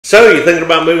So you're thinking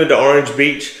about moving to Orange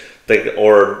Beach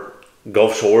or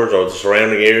Gulf Shores or the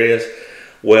surrounding areas?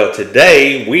 Well,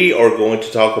 today we are going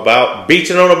to talk about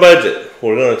beaching on a budget.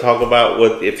 We're going to talk about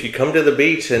what if you come to the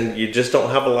beach and you just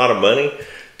don't have a lot of money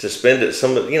to spend at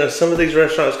some of these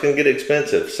restaurants can get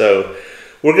expensive. So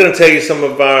we're going to tell you some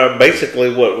of our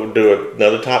basically what we'll do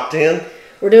another top 10.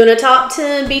 We're doing a top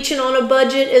 10. Beaching on a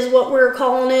budget is what we're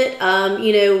calling it.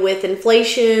 With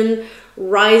inflation,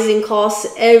 rising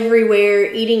costs everywhere,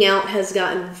 eating out has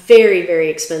gotten very, very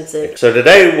expensive. So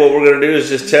today what we're going to do is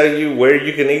just tell you where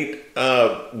you can eat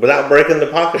without breaking the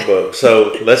pocketbook.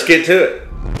 So let's get to it.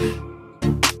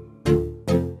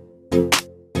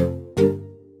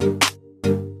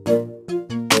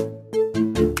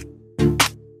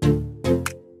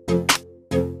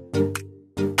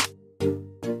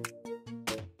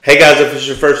 Hey guys, if it's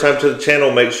your first time to the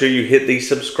channel, make sure you hit the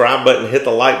subscribe button, hit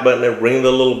the like button, and ring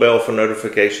the little bell for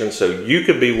notifications so you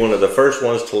could be one of the first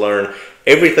ones to learn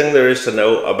everything there is to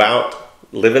know about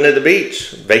living at the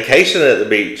beach, vacationing at the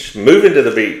beach, moving to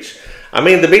the beach. I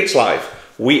mean, the beach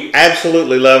life. We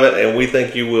absolutely love it, and we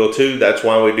think you will too. That's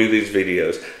why we do these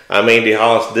videos. I'm Andy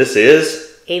Hollis. This is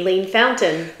Aileen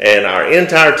Fountain. And our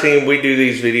entire team, we do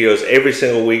these videos every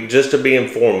single week just to be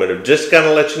informative, just kind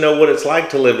of let you know what it's like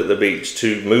to live at the beach,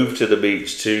 to move to the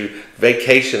beach, to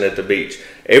vacation at the beach.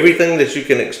 Everything that you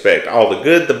can expect, all the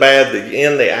good, the bad, the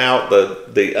in, the out,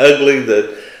 the ugly,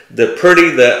 the pretty,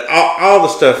 all the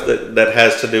stuff that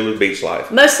has to do with beach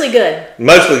life. Mostly good.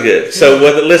 Mostly good. So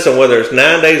whether it's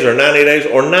 9 days or 90 days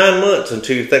or 9 months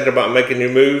until you think about making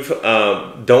your move,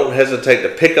 don't hesitate to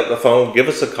pick up the phone, give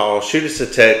us a call, shoot us a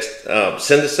text,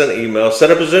 send us an email,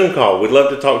 set up a Zoom call. We'd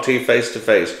love to talk to you face to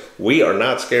face. We are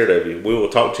not scared of you. We will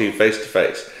talk to you face to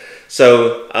face.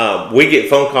 So we get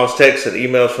phone calls, texts, and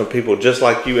emails from people just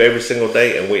like you every single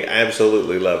day, and we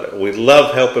absolutely love it. We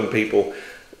love helping people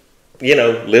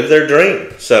live their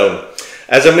dream. So,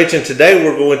 as I mentioned, today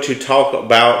we're going to talk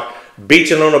about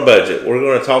beaching on a budget. We're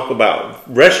going to talk about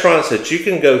restaurants that you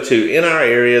can go to in our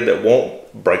area that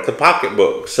won't break the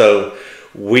pocketbook. So,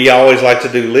 we always like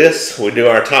to do lists. We do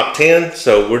our top 10.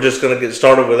 So, we're just going to get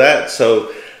started with that.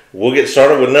 So, we'll get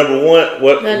started with number 1.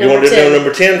 What you want to do?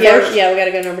 Number 10 first? Yeah, we got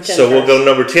to go number 10 So, first. we'll go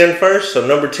number 10 first. So,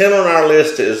 number 10 on our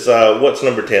list is, what's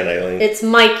number 10, Aileen? It's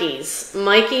Mikeys.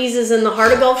 Mikeys is in the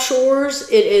heart of Gulf Shores.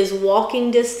 It is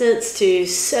walking distance to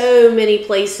so many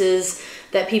places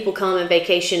that people come and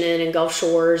vacation in Gulf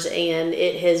Shores, and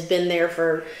it has been there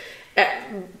for at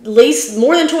least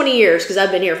more than 20 years, because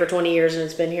I've been here for 20 years and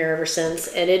it's been here ever since.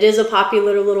 And it is a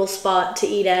popular little spot to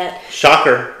eat at.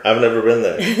 Shocker. I've never been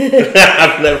there.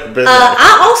 I've never been there.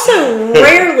 I also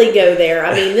rarely go there.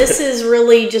 I mean, this is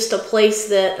really just a place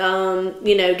that,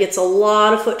 gets a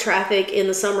lot of foot traffic in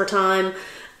the summertime.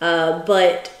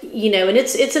 But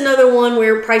it's another one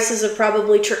where prices have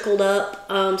probably trickled up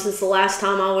since the last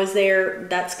time I was there.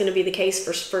 That's going to be the case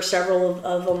for several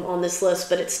of them on this list,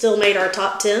 but it still made our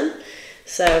top 10.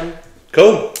 So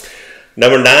cool.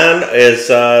 Number 9 is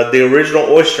the original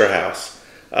Oyster House.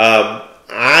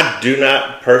 I do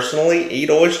not personally eat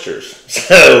oysters,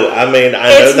 so I know they have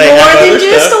other stuff. It's more than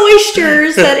just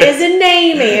oysters. That is a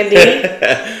name, Andy.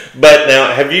 But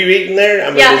now, have you eaten there? I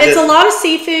mean, yeah, it's a lot of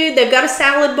seafood. They've got a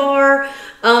salad bar.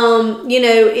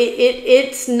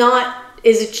 It's not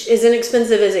as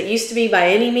inexpensive as it used to be by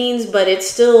any means, but it's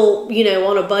still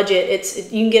on a budget.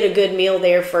 You can get a good meal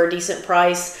there for a decent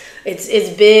price. It's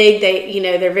big.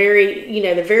 They're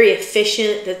very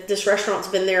efficient. This restaurant's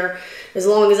been there as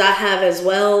long as I have as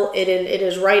well. It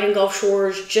is right in Gulf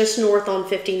Shores, just north on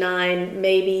 59,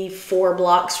 maybe 4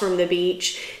 blocks from the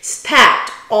beach. It's packed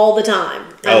all the time.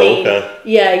 I mean, okay.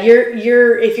 Yeah,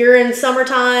 if you're in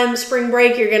summertime, spring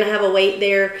break, you're gonna have a wait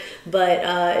there, but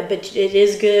it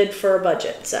is good for a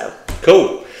budget. So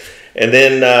cool. And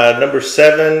then number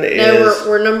 7 is... No,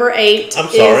 we're number 8. I'm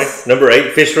sorry. Number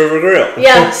 8, Fish River Grill.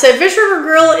 Yeah, so Fish River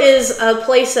Grill is a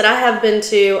place that I have been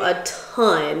to a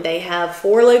ton. They have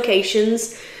 4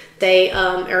 locations. They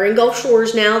are in Gulf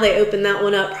Shores now. They opened that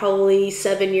one up probably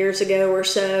 7 years ago or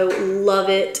so. Love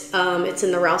it. It's in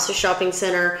the Rouse's Shopping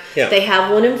Center. Yeah. They have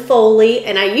one in Foley,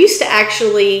 and I used to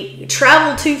actually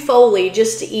travel to Foley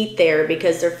just to eat there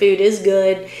because their food is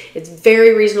good. It's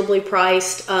very reasonably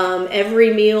priced.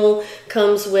 Every meal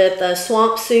comes with a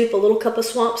swamp soup, a little cup of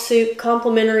swamp soup,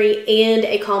 complimentary, and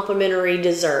a complimentary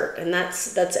dessert. And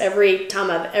that's every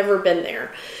time I've ever been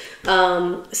there.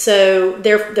 So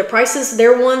the prices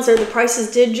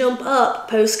did jump up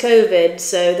post-COVID,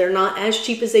 so they're not as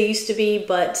cheap as they used to be,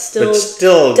 but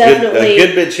still definitely a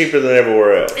good bit cheaper than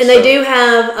everywhere else. And they do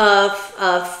have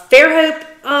Fairhope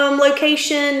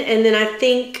location, and then I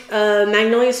think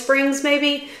Magnolia Springs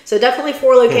maybe. So definitely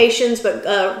 4 locations, but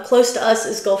close to us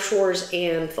is Gulf Shores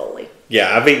and Foley.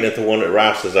 Yeah, I've eaten at the one at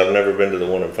Rice's. I've never been to the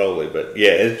one in Foley, but yeah,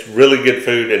 it's really good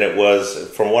food, and it was,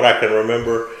 from what I can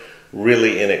remember,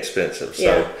 really inexpensive. So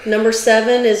yeah. Number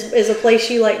 7 is a place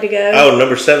you like to go. Oh,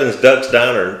 number 7 is Duck's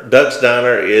Diner. Duck's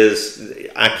Diner is,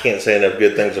 I can't say enough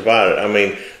good things about it. I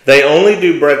mean, they only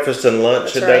do breakfast and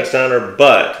lunch at Duck's Diner,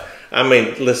 but I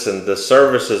mean, listen, the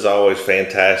service is always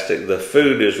fantastic. The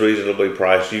food is reasonably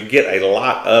priced. You get a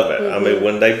lot of it. I mean,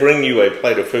 when they bring you a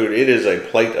plate of food, it is a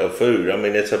plate of food. I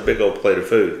mean, it's a big old plate of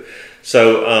food.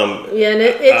 So yeah, and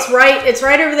it's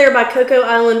right over there by Cocoa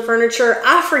Island Furniture.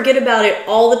 I forget about it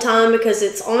all the time because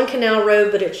it's on Canal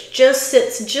Road, but it just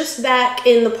sits just back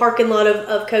in the parking lot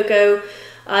of Cocoa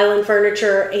Island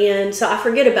Furniture, and so I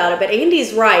forget about it. But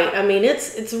Andy's right. I mean,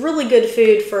 it's really good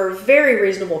food for very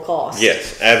reasonable cost.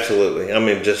 Yes, absolutely. I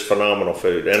mean, just phenomenal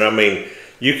food. And I mean,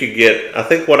 you could get, I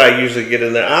think what I usually get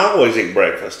in there, I always eat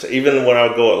breakfast. Even when I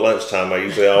go at lunchtime, I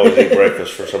usually always eat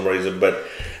breakfast for some reason. But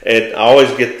I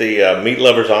always get the meat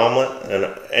lover's omelet,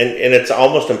 and it's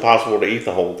almost impossible to eat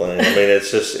the whole thing. I mean,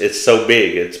 it's so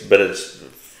big. It's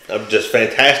just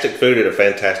fantastic food at a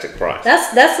fantastic price.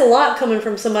 That's a lot coming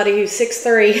from somebody who's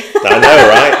 6'3". I know,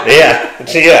 right?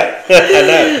 Yeah,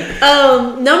 I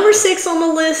know. Number 6 on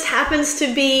the list happens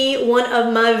to be one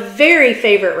of my very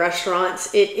favorite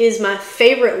restaurants. It is my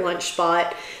favorite lunch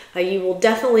spot. You will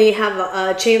definitely have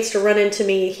a chance to run into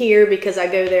me here because I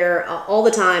go there all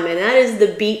the time, and that is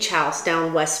the Beach House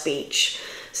down West Beach.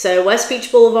 So West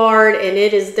Beach Boulevard, and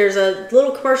there's a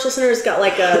little commercial center. It's got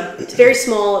it's very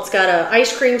small. It's got an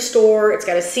ice cream store. It's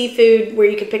got a seafood where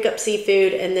you can pick up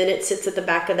seafood, and then it sits at the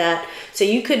back of that. So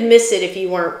you could miss it if you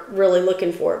weren't really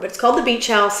looking for it. But it's called the Beach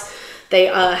House. They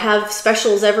have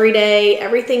specials every day.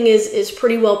 Everything is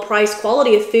pretty well priced.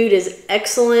 Quality of food is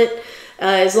excellent.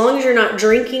 As long as you're not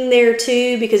drinking there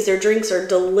too, because their drinks are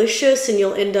delicious, and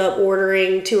you'll end up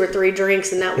ordering 2 or 3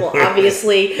 drinks, and that will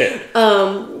obviously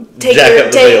take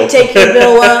your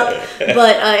bill up.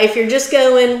 But if you're just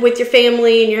going with your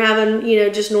family and you're having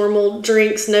just normal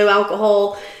drinks, no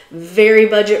alcohol, very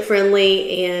budget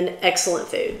friendly and excellent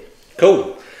food.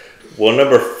 Cool. Well,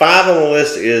 number 5 on the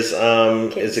list is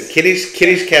a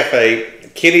Kitty's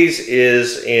Cafe. Kitty's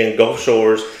is in Gulf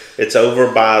Shores. It's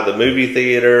over by the movie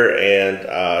theater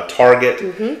and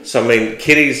Target. So, I mean,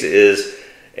 Kitty's is,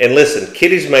 and listen,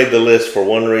 Kitty's made the list for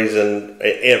one reason.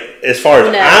 As far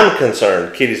as I'm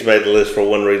concerned, Kitty's made the list for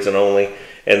one reason only,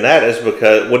 and that is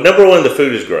because, well, number 1, the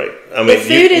food is great. I mean, the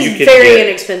food is very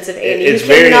inexpensive, Andy. You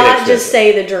cannot just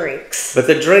say the drinks. But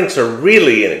the drinks are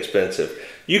really inexpensive.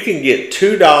 You can get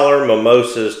 $2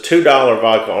 mimosas, $2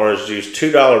 vodka orange juice,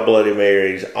 $2 Bloody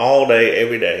Marys all day,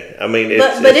 every day. I mean,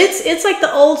 it's like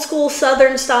the old school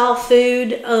Southern style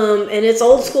food, and it's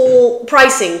old school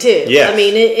pricing too. Yeah. I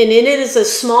mean, it is a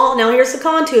small. Now here's the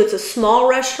con too. It's a small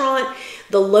restaurant.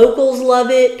 The locals love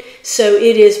it, so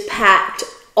it is packed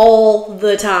all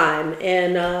the time.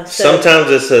 And sometimes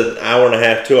it's an hour and a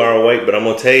half, 2 hour wait, but I'm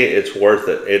gonna tell you, it's worth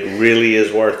it. It really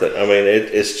is worth it. I mean,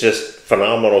 it's just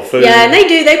phenomenal food. Yeah, and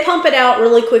they pump it out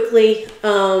really quickly.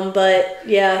 But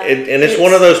yeah, and it's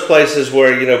one of those places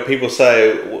where people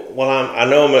say, well, I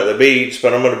know I'm at the beach,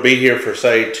 but I'm going to be here for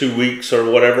say 2 weeks or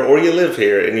whatever, or you live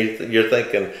here and you're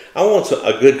thinking, I want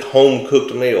a good home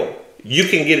cooked meal. You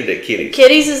can get it at Kitty's.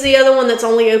 Kitty's is the other one that's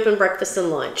only open breakfast and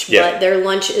lunch, but their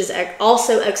lunch is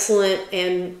also excellent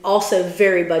and also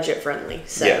very budget friendly.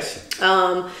 So, yes.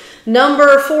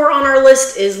 Number 4 on our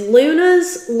list is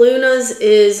Luna's. Luna's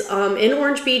is in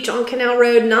Orange Beach on Canal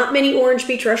Road. Not many Orange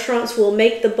Beach restaurants will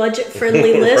make the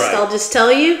budget-friendly list, right. I'll just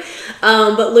tell you.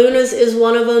 But Luna's is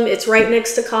one of them. It's right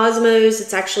next to Cosmos.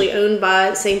 It's actually owned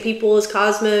by the same people as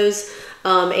Cosmos.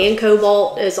 And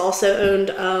Cobalt is also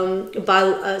owned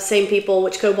by same people,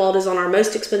 which Cobalt is on our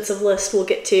most expensive list we'll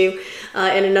get to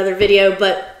in another video.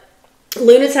 But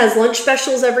Luna's has lunch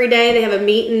specials every day. They have a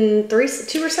meat and 3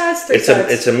 sides. It's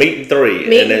a meat and 3.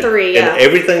 Meat and 3, yeah. And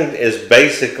everything is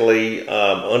basically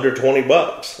under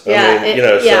 $20. Yeah, I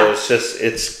mean, so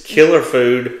it's killer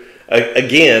food.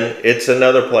 Again, it's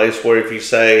another place where if you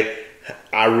say,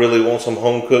 I really want some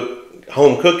home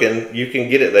cooking, you can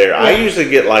get it there. Yeah. I usually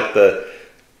get like the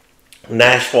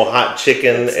Nashville hot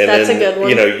chicken, that's a good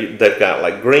one. They've got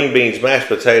like green beans, mashed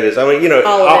potatoes. I mean,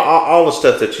 all the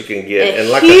stuff that you can get, and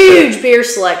like huge beer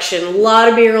selection, a lot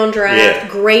of beer on draft,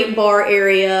 great bar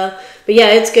area. But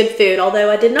yeah, it's good food.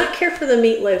 Although I did not care for the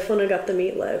meatloaf when I got the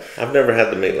meatloaf. I've never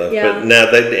had the meatloaf, but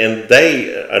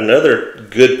now another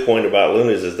good point about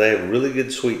Luna's is they have really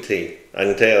good sweet tea. I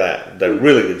can tell you that they're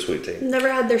really good sweet tea. Never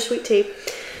had their sweet tea.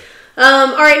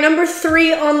 All right, number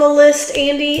 3 on the list,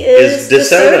 Andy, is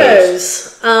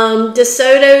Desoto's.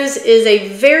 Desoto's is a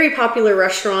very popular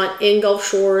restaurant in Gulf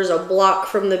Shores, a block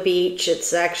from the beach.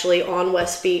 It's actually on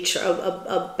West Beach,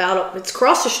 it's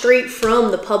across the street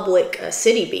from the public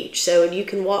city beach, so you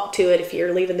can walk to it if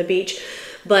you're leaving the beach.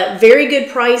 But very good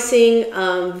pricing,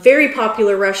 very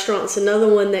popular restaurant. It's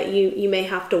another one that you may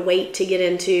have to wait to get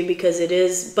into because it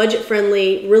is budget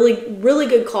friendly, really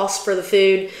good cost for the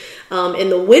food. In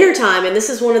the wintertime, and this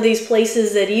is one of these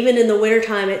places that even in the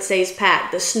wintertime it stays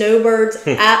packed. The snowbirds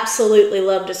absolutely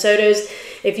love Desoto's.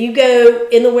 If you go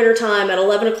in the wintertime at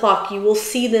 11 o'clock, you will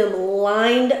see them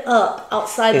lined up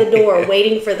outside the door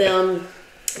waiting for them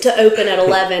to open at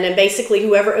 11, and basically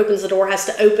whoever opens the door has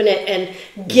to open it and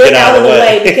get out of the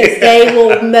way because they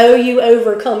will mow you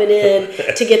over coming in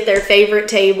to get their favorite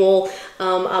table.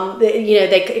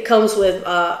 It comes with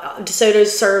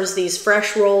Desoto's serves these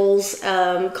fresh rolls,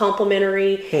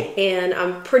 complimentary, and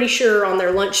I'm pretty sure on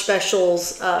their lunch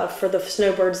specials for the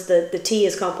snowbirds, the tea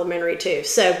is complimentary too.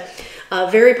 So,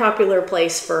 very popular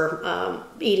place for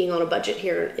eating on a budget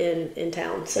here in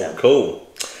town. So cool.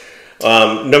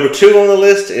 Number 2 on the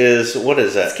list is, what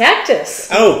is that? It's Cactus.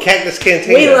 Oh, Cactus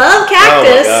Cantina. We love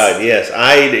Cactus. Oh my God, yes.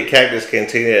 I eat at Cactus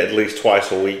Cantina at least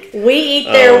twice a week. We eat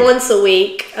there once a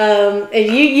week. And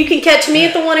you can catch me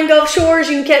at the one in Gulf Shores.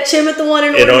 You can catch him at the one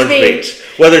in Orange Beach.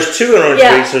 Well, there's 2 in Orange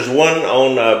Beach. There's one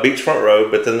on Beachfront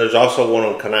Road, but then there's also one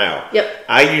on Canal. Yep.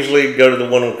 I usually go to the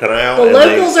one on Canal. The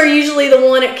locals are usually the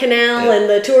one at Canal, and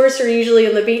the tourists are usually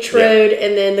on the Beach Road,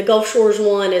 and then the Gulf Shores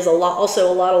one is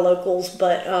also a lot of locals.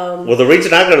 But well, the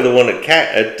reason I go to the one on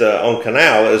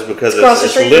Canal is because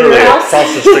it's literally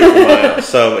across the street from my house.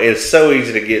 So it's so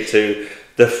easy to get to.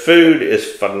 The food is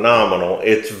phenomenal.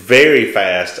 It's very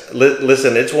fast.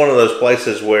 Listen, it's one of those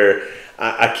places where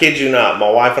I kid you not,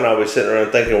 my wife and I were sitting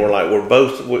around thinking, we're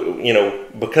both,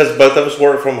 because both of us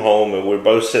work from home and we're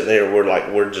both sitting there,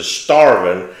 we're just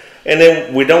starving. And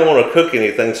then we don't want to cook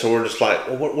anything, so we're just like,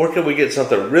 where can we get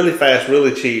something really fast,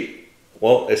 really cheap?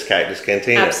 Well, it's Cactus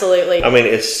Cantina. Absolutely. I mean,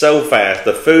 it's so fast.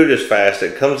 The food is fast.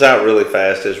 It comes out really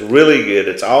fast. It's really good.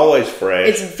 It's always fresh.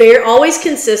 It's always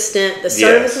consistent. The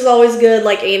service is always good.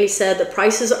 Like Andy said, the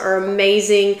prices are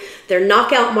amazing. Their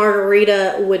knockout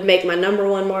margarita would make my number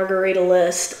 1 margarita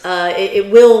list.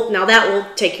 It will, now that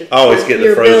will take your always get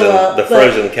the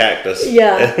frozen cactus.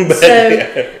 Yeah.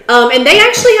 And they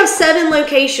actually have 7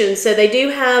 locations. So they do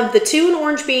have the 2 in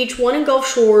Orange Beach, 1 in Gulf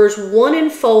Shores, 1 in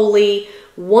Foley,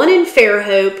 1 in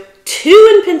Fairhope,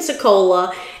 2 in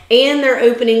Pensacola, and they're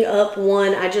opening up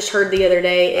one I just heard the other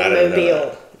day in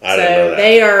Mobile. So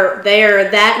they are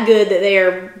that good that they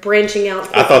are branching out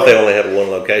quickly. I thought they only had 1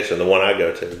 location, the one I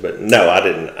go to, but no, I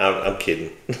didn't. I'm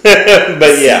kidding.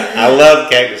 But yeah, I love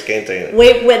Cactus Cantina.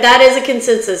 Wait, that is a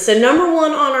consensus. So number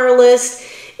 1 on our list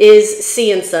is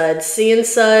Suds.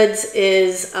 Suds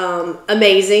is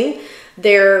amazing.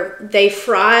 They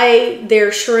fry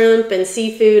their shrimp and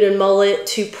seafood and mullet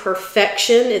to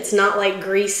perfection. It's not like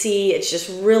greasy. It's just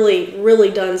really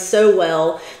done so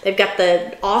well. They've got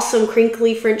the awesome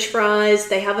crinkly French fries.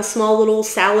 They have a small little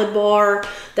salad bar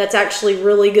that's actually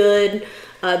really good.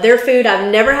 Their food,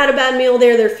 I've never had a bad meal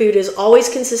there. Their food is always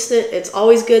consistent. It's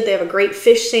always good. They have a great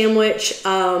fish sandwich.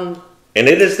 And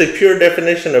it is the pure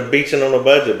definition of beaching on a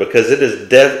budget because it is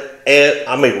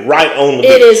right on the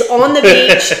beach. It is on the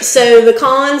beach. So the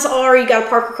cons are you got to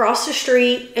park across the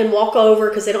street and walk over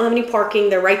because they don't have any parking.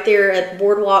 They're right there at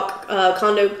Boardwalk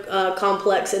condo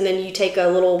complex, and then you take a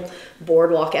little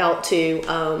boardwalk out to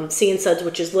Suds,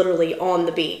 which is literally on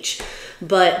the beach.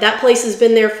 But that place has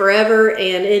been there forever,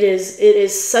 and it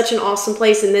is such an awesome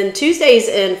place. And then Tuesdays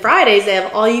and Fridays they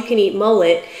have all you can eat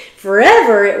mullet.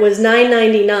 Forever it was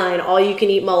 $9.99 all you can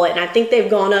eat mullet, and I think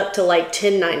they've gone up to like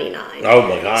 $10.99. Oh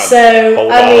my God! So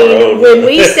I mean, when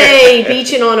we say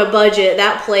beaching on a budget,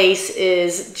 that place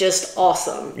is just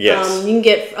awesome. Yes, you can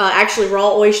get actually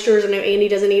raw oysters. I know Andy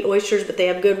doesn't eat oysters, but they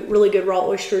have really good raw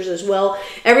oysters as well.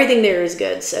 Everything there is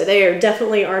good, so they are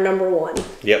definitely our number 1.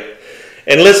 Yep.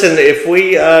 And listen, if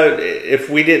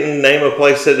we didn't name a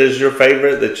place that is your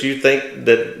favorite that you think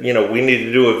that we need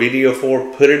to do a video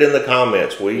for, put it in the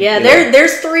comments.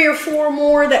 There's 3 or 4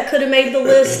 more that could have made the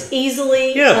list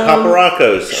easily. Yeah,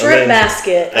 Paparacos, Shrimp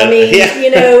Basket.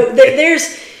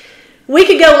 There's. We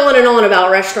could go on and on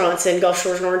about restaurants in Gulf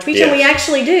Shores and Orange Beach, and we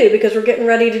actually do because we're getting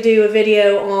ready to do a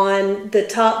video on the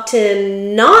top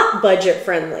 10 not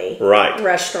budget-friendly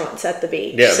restaurants at the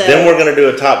beach. Yeah, so, then we're going to do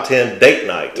a top 10 date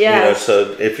night. Yeah.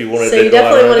 So if you wanted to you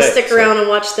definitely want to stick around and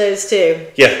watch those too.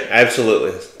 Yeah,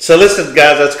 absolutely. So listen,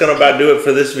 guys, that's going to about do it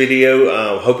for this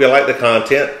video. Hope you like the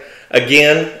content.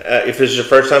 Again, if this is your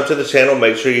first time to the channel,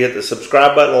 make sure you hit the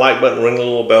subscribe button, like button, ring the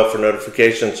little bell for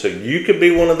notifications so you can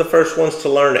be one of the first ones to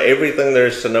learn everything there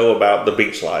is to know about the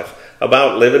beach life,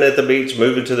 about living at the beach,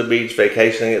 moving to the beach,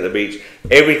 vacationing at the beach,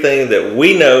 everything that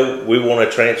we know we want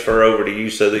to transfer over to you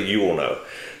so that you will know.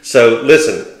 So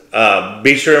listen,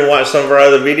 be sure and watch some of our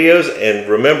other videos, and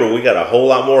remember, we got a whole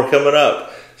lot more coming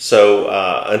up. So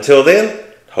until then,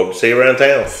 hope to see you around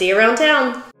town. See you around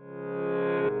town.